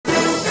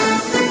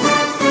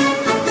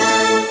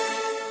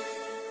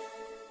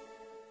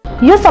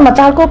यो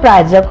समाचारको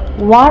प्रायोजक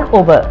वार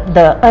ओभर द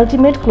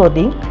अल्टिमेट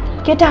क्लोदिङ,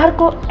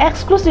 केटाहरूको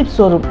exclusive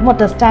showroom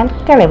motor stand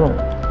Kalimpong.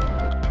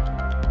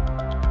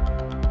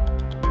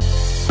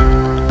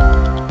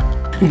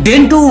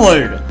 डेन्टो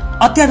world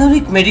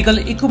अत्याधुनिक मेडिकल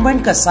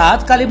इक्विपमेन्टका साथ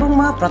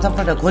कालेबुङमा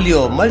प्रथमपटक खोलियो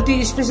multi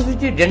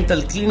speciality dental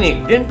clinic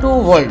डेन्टो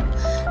world.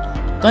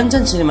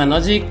 Kanchan cinema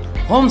नजिक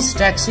होम्स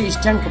ट्याक्सी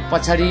स्ट्यान्डको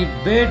पछाडि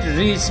बेड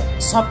रिज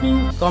सपिङ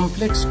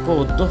कम्प्लेक्सको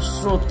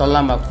दोस्रो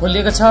तल्लामा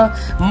खोलिएको छ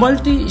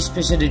multi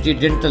speciality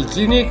dental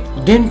clinic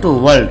डेन्टो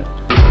world.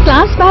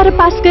 Class 12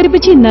 pass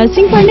गरेपछि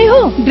नर्सिङ पढ्ने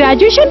हो,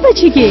 ग्रेजुएसन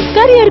पछि के?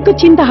 करियरको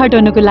चिन्ता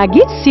हटाउनको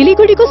लागि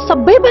सिलिगुडीको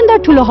सबैभन्दा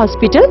ठूलो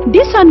हस्पिटल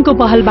दिशानको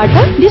पहलबाट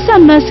दिशा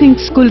नर्सिङ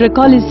स्कुल र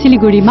कलेज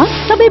सिलिगुडीमा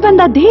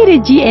सबैभन्दा धेरै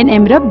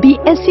जीएनएम र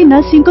बीएससी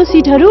नर्सिङको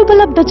सिटहरू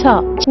उपलब्ध छ।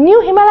 New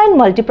Himalayan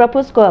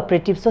multipurpose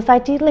cooperative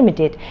society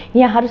limited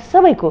यहाँहरू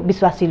सबैको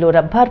विश्वासिलो र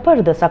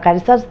भरपर्दो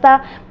सहकारी संस्था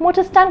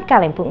मोटर स्ट्यान्ड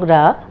कालिम्पोङ र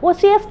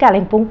OCS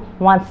Kalimpong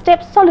one step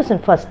solution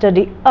for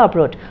study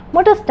abroad.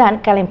 Motor stand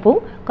Kalimpong,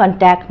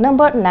 contact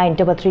number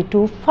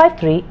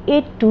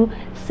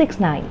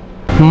 9332538269।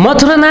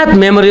 Mathuranath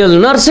memorial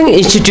nursing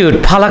institute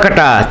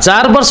Falakata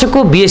 4 वर्षको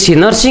बीएससी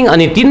नर्सिङ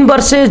अनि 3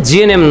 वर्ष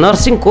जीएनएम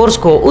नर्सिङ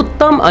कोर्सको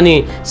उत्तम अनि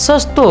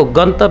सस्तो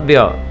गन्तव्य।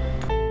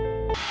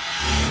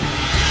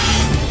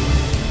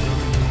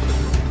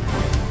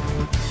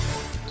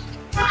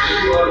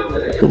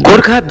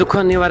 गोर्खा दुःख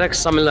निवारक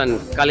सम्मेलन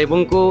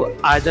कालेबुङको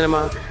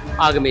आयोजनामा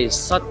आगामी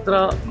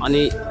 17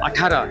 अनि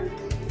 18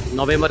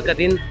 नोभेम्बरका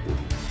दिन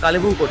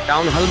कालेबुङको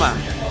टाउन हलमा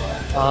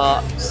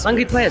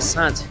सङ्गीतमय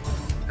साँझ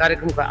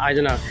कार्यक्रमको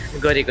आयोजना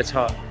गरेको छ।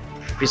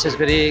 विशेष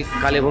गरी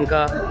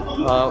कालेबुङका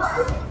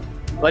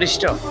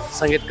वरिष्ठ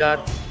सङ्गीतकार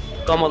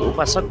कमल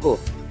उपासकको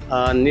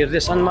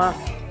निर्देशनमा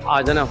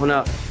आयोजना हुन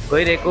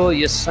गइरहेको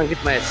यस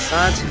सङ्गीतमय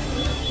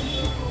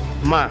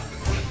साँझमा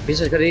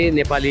विशेष गरी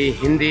नेपाली,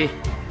 हिन्दी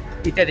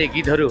इत्यादि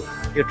गीतहरू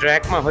यो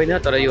ट्र्याकमा होइन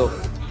तर यो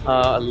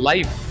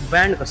लाइभ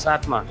ब्यान्डको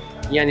साथमा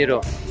यहाँनिर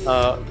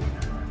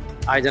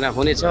आयोजना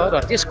हुनेछ र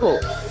त्यसको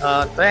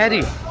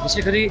तयारी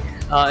विशेष गरी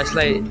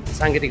यसलाई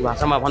साङ्गीतिक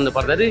भाषामा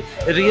भन्नुपर्दाखेरि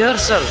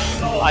रिहर्सल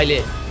अहिले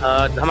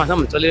धमाधम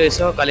चलिरहेछ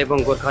कालेबुङ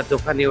गोर्खा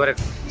दुःख निवारक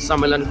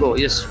सम्मेलनको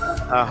यस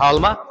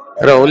हलमा।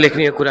 र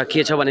उल्लेखनीय कुरा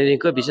के छ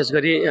भनेदेखि विशेष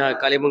गरी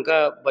कालेबुङका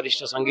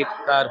वरिष्ठ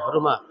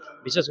सङ्गीतकारहरूमा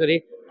विशेष गरी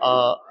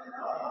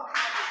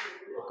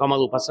कमल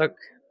उपासक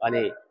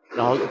अनि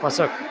राहुल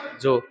उपासक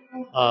जो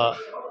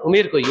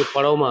उमेरको यो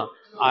पडाउमा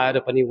आएर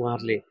पनि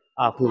उहाँहरूले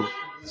आफ्नो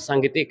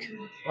साङ्गीतिक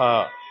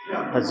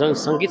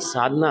सङ्गीत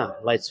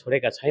साधनालाई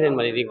छोडेका छैनन्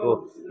भनेदेखिको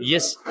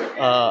यस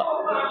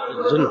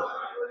जुन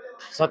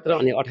 17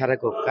 अनि 18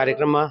 को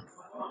कार्यक्रममा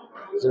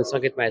जुन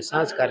सङ्गीतमय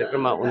साँझ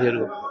कार्यक्रममा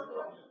उनीहरू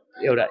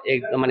एउटा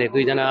एकदमै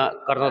दुईजना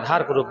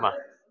कर्णधारको रूपमा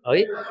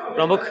है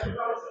प्रमुख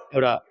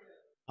एउटा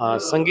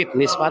सङ्गीत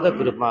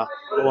निष्पादकको रूपमा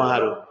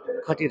उहाँहरू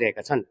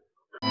खटिरहेका छन्।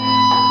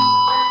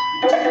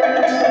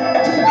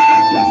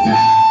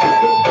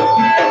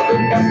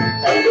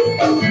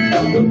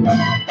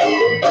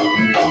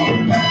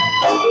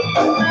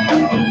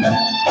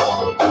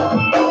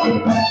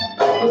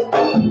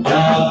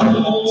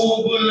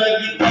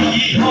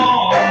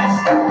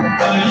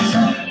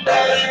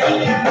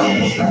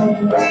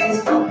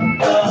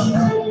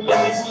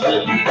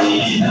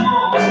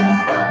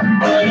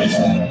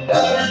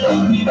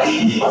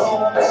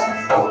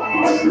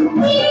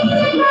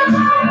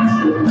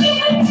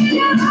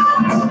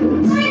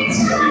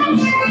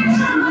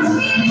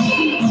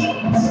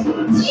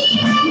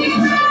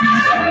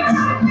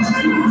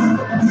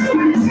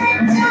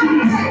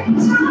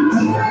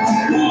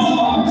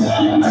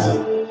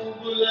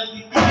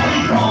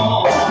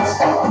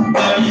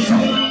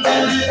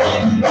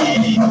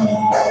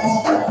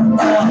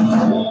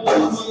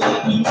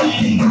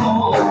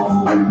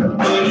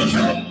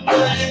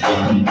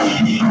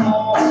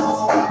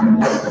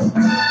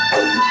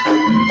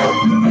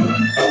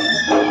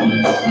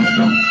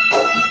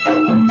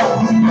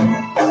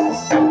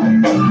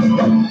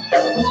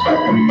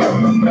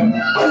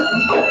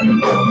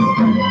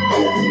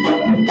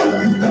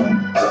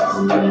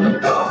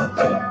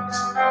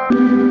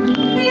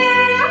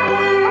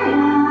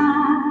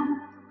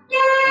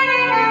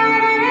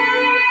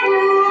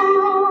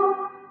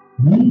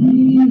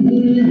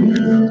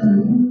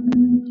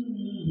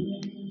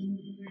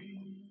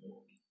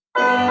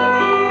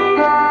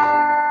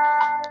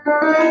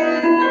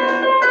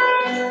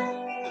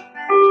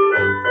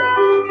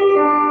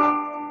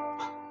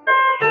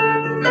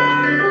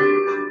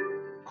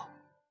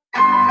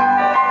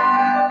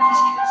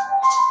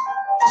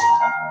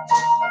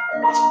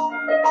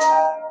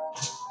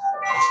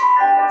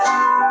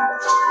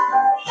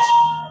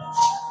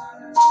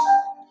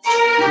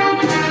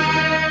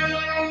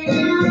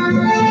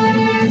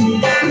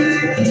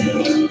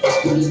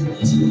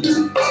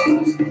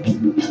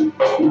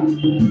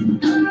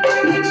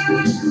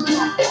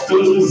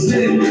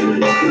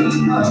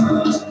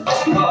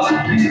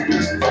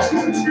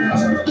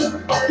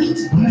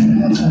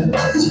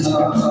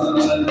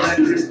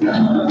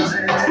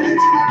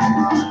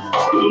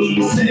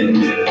 तुमसे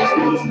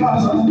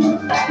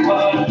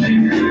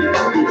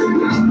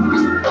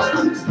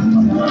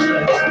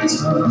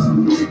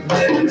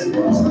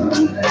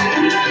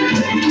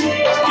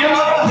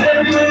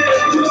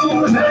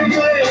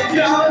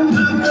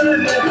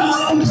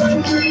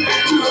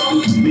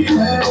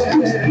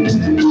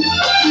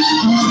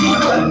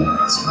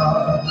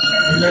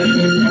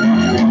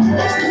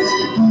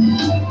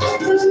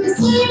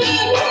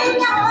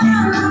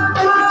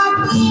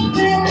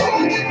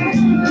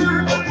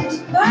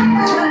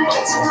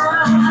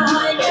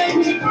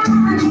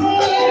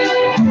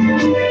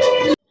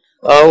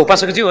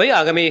उपासकज्यू है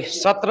आगामी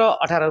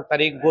 17-18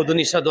 तारिक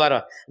बोधुनिशद्वारा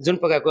जुन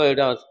प्रकारको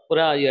एउटा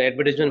पुरा यो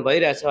एडभर्टिजमेन्ट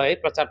भइरहेछ है,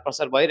 प्रचार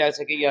प्रसार भइरहेछ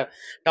कि यहाँ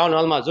टाउन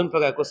हलमा जुन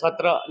प्रकारको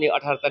 17 अनि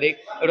 18 तारिक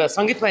एउटा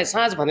सङ्गीतमय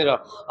साँझ भनेर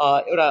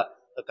एउटा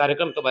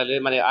कार्यक्रम तपाईँहरूले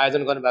माने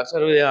आयोजन गर्नुभएको छ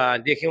र यहाँ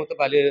देख्यौँ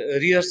तपाईँहरूले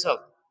रिहर्सल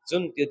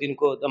जुन त्यो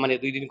दिनको माने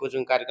 2 दिनको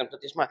जुन कार्यक्रम छ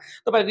त्यसमा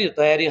तपाईँहरूको यो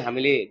तयारी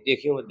हामीले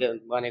देख्यौँ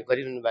माने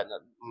गरिरहनु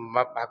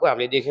भएको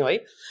हामीले देख्यौँ है।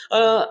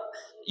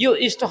 यो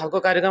यस्तो खालको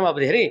कार्यक्रम अब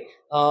धेरै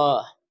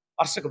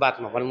वर्षको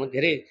बादमा भनौँ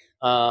धेरै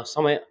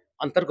समय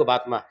अन्तरको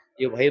बादमा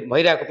यो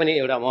भइरहेको पनि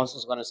एउटा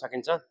महसुस गर्न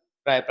सकिन्छ।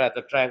 प्रायः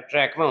त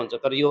ट्र्याकमा हुन्छ,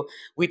 तर यो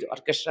विथ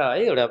अर्केस्ट्रा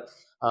है एउटा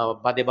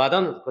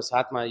वाद्यवादनको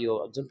साथमा यो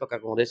जुन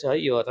प्रकारको हुँदैछ है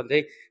यो अत्यन्तै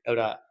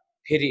एउटा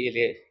फेरि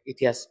यसले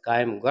इतिहास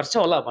कायम गर्छ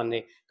होला भन्ने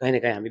कहीँ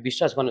न कहीँ हामी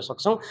विश्वास गर्न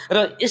सक्छौँ। र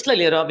यसलाई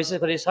लिएर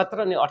विशेष गरी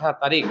 17 अनि 18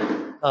 तारिक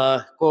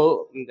को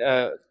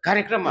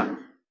कार्यक्रममा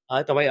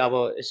तपाईँ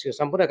अब यसको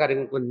सम्पूर्ण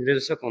कार्यक्रमको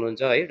निर्देशक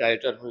हुनुहुन्छ है,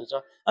 डाइरेक्टर हुनुहुन्छ,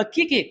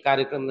 के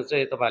कार्यक्रम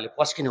चाहिँ तपाईँहरूले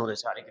पस्किनु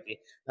हुँदैछ अलिकति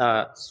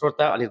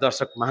श्रोता अनि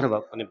दर्शक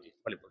महानुभावको निम्ति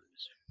तपाईँले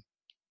बोल्नुहुन्छ।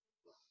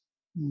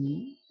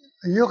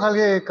 यो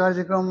खालको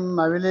कार्यक्रम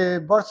हामीले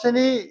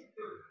वर्षेनी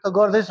त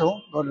गर्दैछौँ,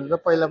 गर्नु त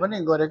पहिला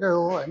पनि गरेकै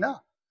हो होइन।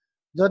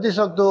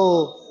 जतिसक्दो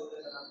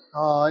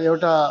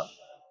एउटा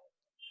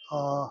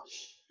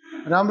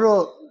राम्रो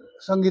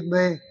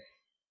सङ्गीतमय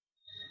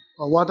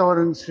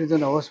वातावरण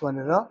सृजना होस्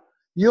भनेर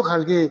यो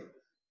खालके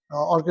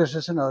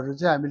अर्केस्ट्रेसनहरू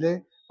चाहिँ हामीले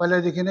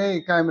पहिलादेखि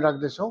नै कायम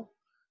राख्दैछौँ।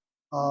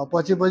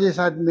 पछि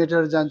सायद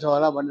मेटर जान्छ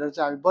होला भनेर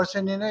चाहिँ हामी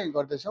वर्षेनी नै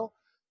गर्दैछौँ।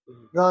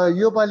 र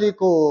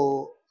योपालिको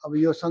अब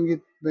यो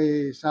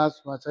सङ्गीतमय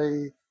साँझमा चाहिँ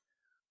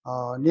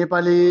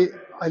नेपाली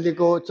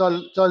अहिलेको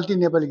चल्ती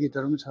नेपाली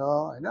गीतहरू पनि छ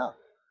होइन,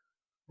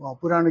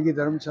 पुरानो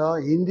गीतहरू पनि छ,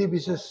 हिन्दी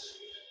विशेष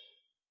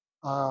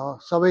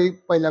सबै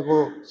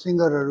पहिलाको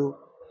सिङ्गरहरू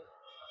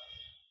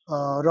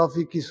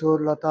रफी किशोर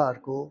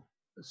लताहरूको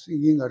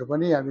सिङ्गिङहरू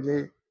पनि हामीले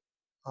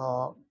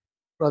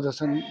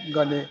प्रदर्शन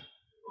गर्ने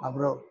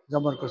हाम्रो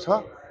जमर्को छ।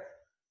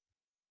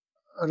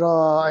 र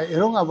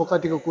हेरौँ अब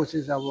कतिको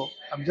कोसिस अब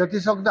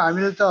जतिसक्दो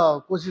हामीले त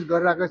कोसिस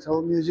गरिरहेकै छौँ,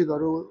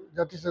 म्युजिकहरू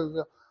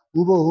जतिसक्दो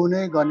हुबहु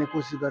नै गर्ने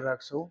कोसिस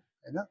गरिरहेको छौँ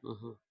होइन।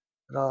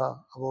 र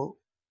अब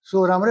सो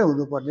राम्रै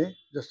हुनुपर्ने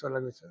जस्तो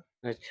लाग्छ।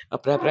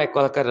 प्राय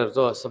कलाकारहरू त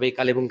सबै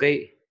कालेबुङकै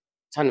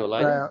छन् होला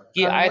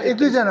कि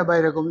 1-2 जना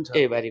बाहिरको पनि छ।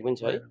 बाहिरको पनि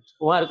छ है।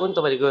 उहाँहरूको पनि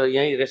तपाईँको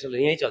यहीँ रेसल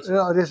यहीँ चल्छ?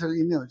 रेसल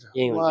यहीँ हुन्छ।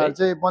 उहाँहरू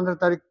चाहिँ 15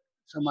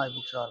 तारिकसम्म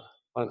आइपुग्छ होला।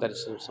 15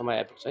 तारिकसम्म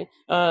आइपुग्छ है।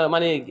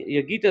 माने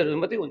यो गीतहरू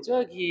मात्रै हुन्छ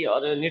कि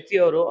अरू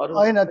नृत्यहरू अरू?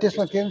 होइन,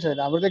 त्यसमा केही पनि छैन,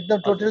 हाम्रो त एकदम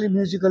टोटली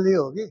म्युजिकली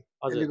हो कि,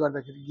 त्यसले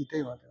गर्दाखेरि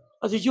गीतै मात्रै।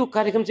 हजुर, यो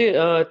कार्यक्रम चाहिँ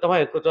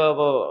तपाईँहरूको त अब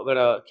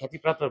एउटा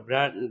ख्यातिप्राप्त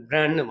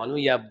ब्रान्ड भनौँ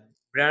या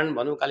ब्रान्ड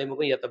भनौँ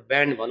कालिम्पोङको या त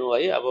ब्यान्ड भनौँ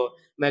है, अब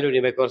मेलोडी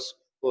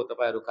मेकर्सको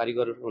तपाईँहरू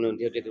कारिगर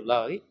हुनुहुन्थ्यो त्यति बेला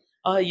है।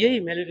 यही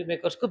मेलोडी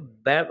मेकर्सको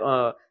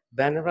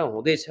ब्यानरमा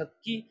हुँदैछ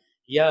कि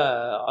या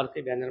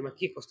अर्कै ब्यानरमा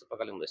के कस्तो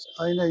प्रकारले हुँदैछ?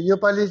 होइन,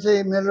 योपालि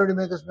चाहिँ मेलोडी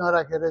मेकर्स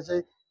नराखेर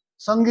चाहिँ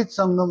सङ्गीत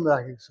सङ्गम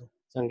राखेको छौँ।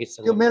 सङ्गीत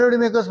सङ्गम, यो मेलोडी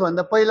मेकर्स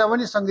भन्दा पहिला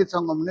पनि सङ्गीत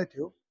सङ्गम नै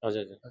थियो।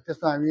 हजुर,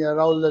 त्यसमा हामी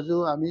राहुल दाजु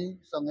हामी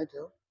सँगै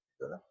थियो,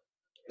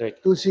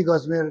 तुलसी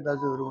गजमेर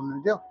दाजुहरू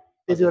हुनुहुन्थ्यो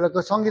त्यति बेलाको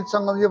सङ्गीत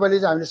सङ्गम। योपालि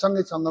चाहिँ हामीले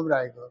सङ्गीत सङ्गम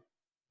राखेको।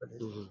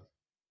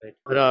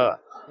 र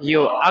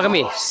यो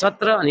आगामी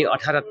 17 अनि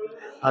 18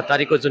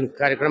 तारिकको जुन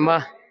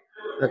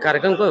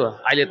कार्यक्रमको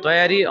अहिले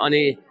तयारी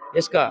अनि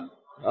यसका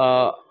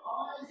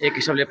एक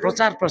किसिमले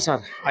प्रचार प्रसार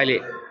अहिले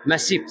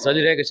म्यासिभ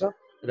चलिरहेको छ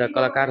र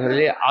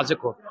कलाकारहरूले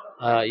आजको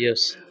यो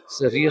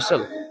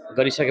रिहर्सल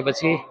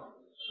गरिसकेपछि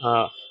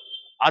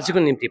आजको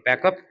निम्ति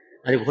प्याकअप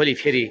अनि भोलि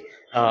फेरि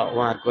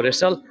उहाँहरूको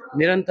रिहर्सल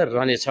निरन्तर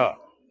रहनेछ।